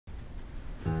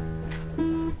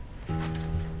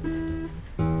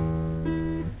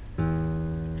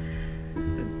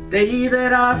day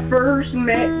that I first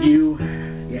met you,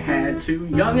 you had 2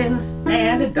 youngins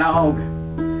and a dog.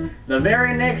 The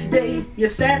very next day you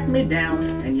sat me down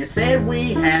and you said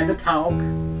we had to talk.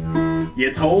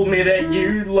 You told me that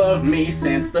you'd loved me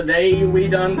since the day we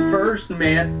done first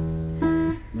met.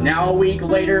 Now a week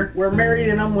later we're married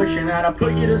and I'm wishing that I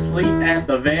put you to sleep at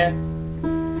the vet.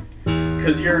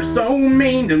 'Cause you're so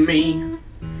mean to me,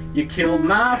 you killed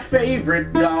my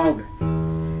favorite dog.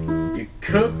 You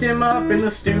cooked him up in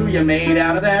the stew you made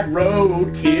out of that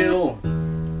roadkill.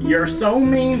 You're so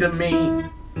mean to me,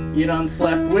 you done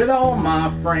slept with all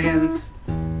my friends.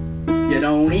 You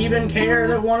don't even care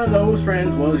that one of those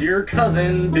friends was your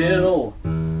cousin Bill.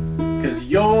 'Cause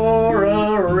you're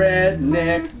a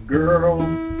redneck girl,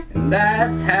 and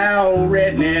that's how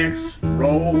rednecks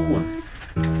roll.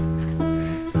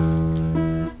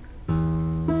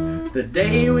 The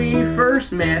day we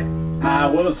first met, I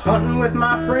was hunting with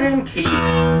my friend Keith.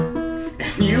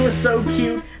 And you were so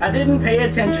cute, I didn't pay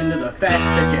attention to the fact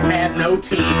that you had no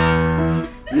teeth.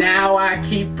 Now I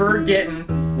keep forgetting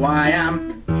why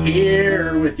I'm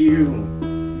here with you.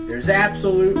 There's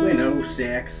absolutely no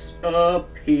sex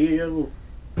appeal.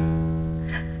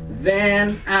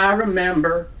 Then I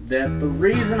remember that the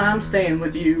reason I'm staying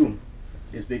with you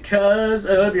is because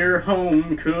of your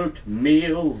home-cooked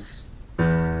meals.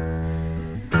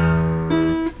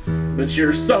 But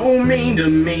you're so mean to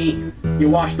me, you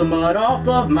wash the mud off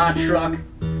of my truck.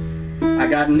 I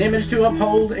got an image to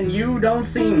uphold and you don't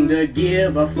seem to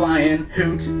give a flying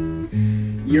hoot.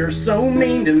 You're so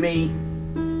mean to me,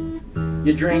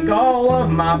 you drink all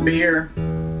of my beer.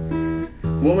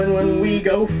 Woman, when we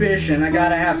go fishing, I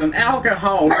gotta have some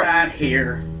alcohol right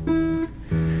here.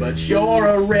 But you're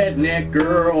a redneck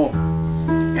girl,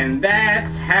 and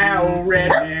that's how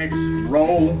rednecks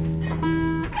roll.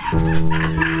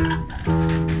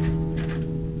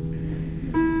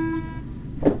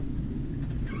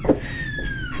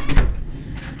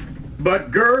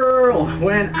 But girl,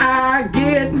 when I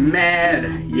get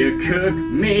mad, you cook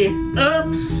me up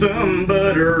some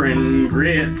butter and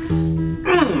grits.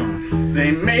 They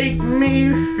make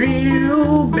me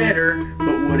feel better,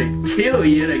 but would it kill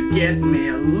you to get me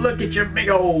a look at your big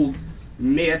old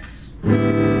mitts?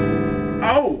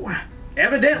 Oh,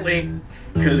 evidently,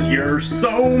 'cause you're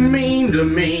so mean to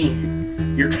me,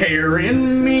 you're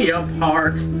tearing me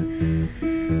apart.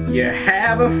 You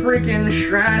have a freaking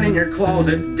shrine in your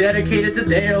closet dedicated to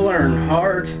Dale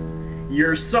Earnhardt.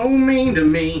 You're so mean to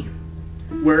me.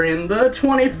 We're in the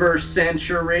 21st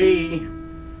century.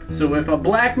 So if a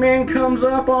black man comes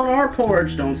up on our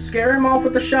porch, don't scare him off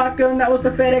with a shotgun. That was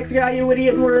the FedEx guy, you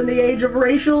idiot. We're in the age of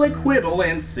racial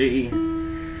equivalency.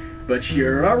 But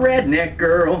you're a redneck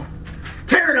girl.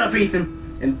 Tear it up, Ethan.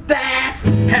 And that's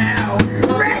how